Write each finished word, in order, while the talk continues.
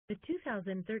The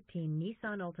 2013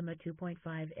 Nissan Altima 2.5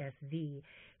 SV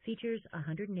features a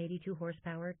 182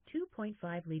 horsepower,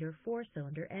 2.5-liter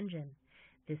four-cylinder engine.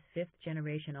 This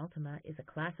fifth-generation Altima is a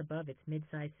class above its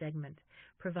midsize segment,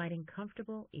 providing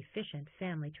comfortable, efficient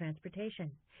family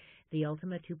transportation. The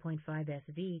Altima 2.5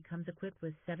 SV comes equipped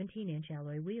with 17-inch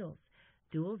alloy wheels,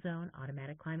 dual-zone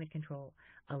automatic climate control,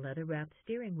 a leather-wrapped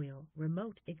steering wheel,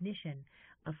 remote ignition,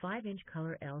 a 5-inch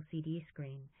color LCD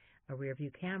screen, a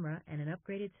rearview camera, and an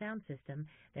upgraded sound system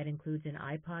that includes an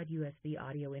iPod USB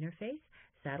audio interface,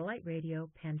 satellite radio,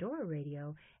 Pandora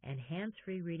radio, and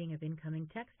hands-free reading of incoming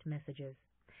text messages.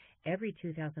 Every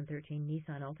 2013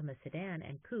 Nissan Altima sedan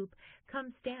and coupe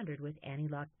comes standard with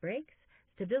anti-lock brakes,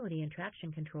 stability and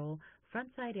traction control, front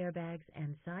side airbags,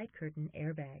 and side curtain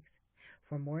airbags.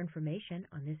 For more information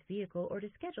on this vehicle or to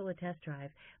schedule a test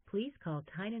drive, please call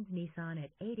Tynan's Nissan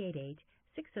at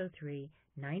 888-603-9677.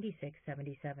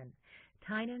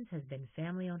 Tynan's has been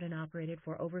family-owned and operated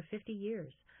for over 50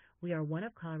 years. We are one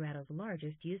of Colorado's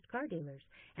largest used car dealers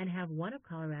and have one of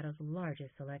Colorado's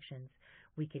largest selections.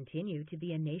 We continue to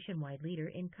be a nationwide leader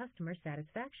in customer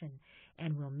satisfaction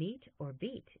and will meet or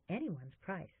beat anyone's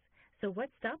price. So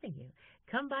what's stopping you?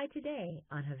 Come by today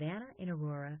on Havana in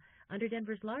Aurora under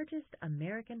Denver's largest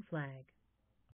American flag.